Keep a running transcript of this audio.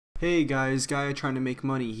Hey guys, Guy trying to make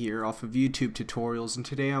money here off of YouTube tutorials, and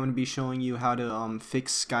today I'm going to be showing you how to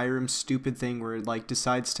fix Skyrim's stupid thing where it like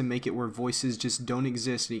decides to make it where voices just don't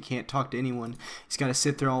exist and he can't talk to anyone. He's got to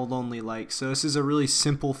sit there all lonely like. So this is a really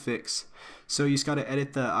simple fix. So you just got to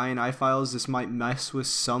edit the INI files. This might mess with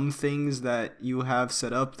some things that you have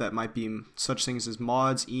set up that might be such things as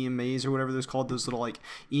mods, EMAs or whatever they're called, those little like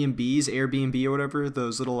EMBs, Airbnb or whatever,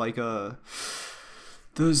 those little like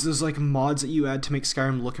those like mods that you add to make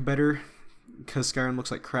Skyrim look better, because Skyrim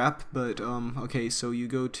looks like crap. But okay, so you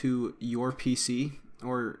go to your PC,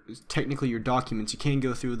 or technically your documents. You can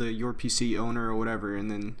go through the your PC owner or whatever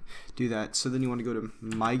and then do that. So then you want to go to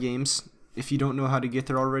my games. If you don't know how to get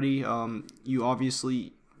there already, you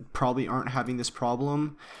obviously probably aren't having this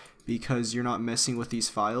problem because you're not messing with these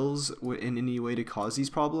files in any way to cause these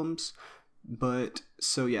problems. But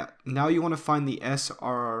so yeah, now you want to find the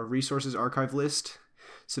sResourceArchiveList.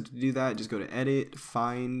 So to do that, just go to edit,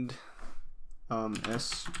 find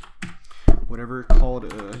s whatever called,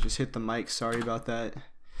 just hit the mic, sorry about that.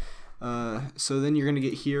 So then you're gonna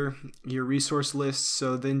get here your resource list.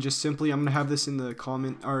 So then just simply, I'm gonna have this in the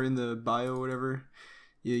comment or in the bio or whatever.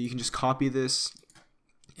 Yeah, you can just copy this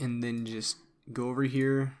and then just go over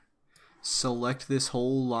here, select this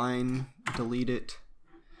whole line, delete it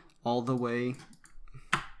all the way.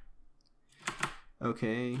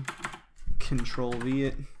 Okay, Control V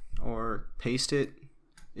it or paste it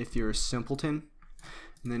if you're a simpleton,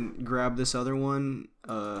 and then grab this other one.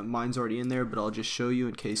 Mine's already in there, but I'll just show you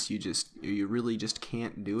in case you really just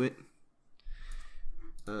can't do it.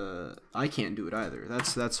 I can't do it either.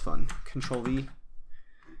 That's fun. Control V,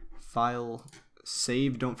 file,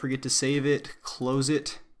 save. Don't forget to save it, close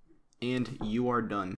it, and you are done.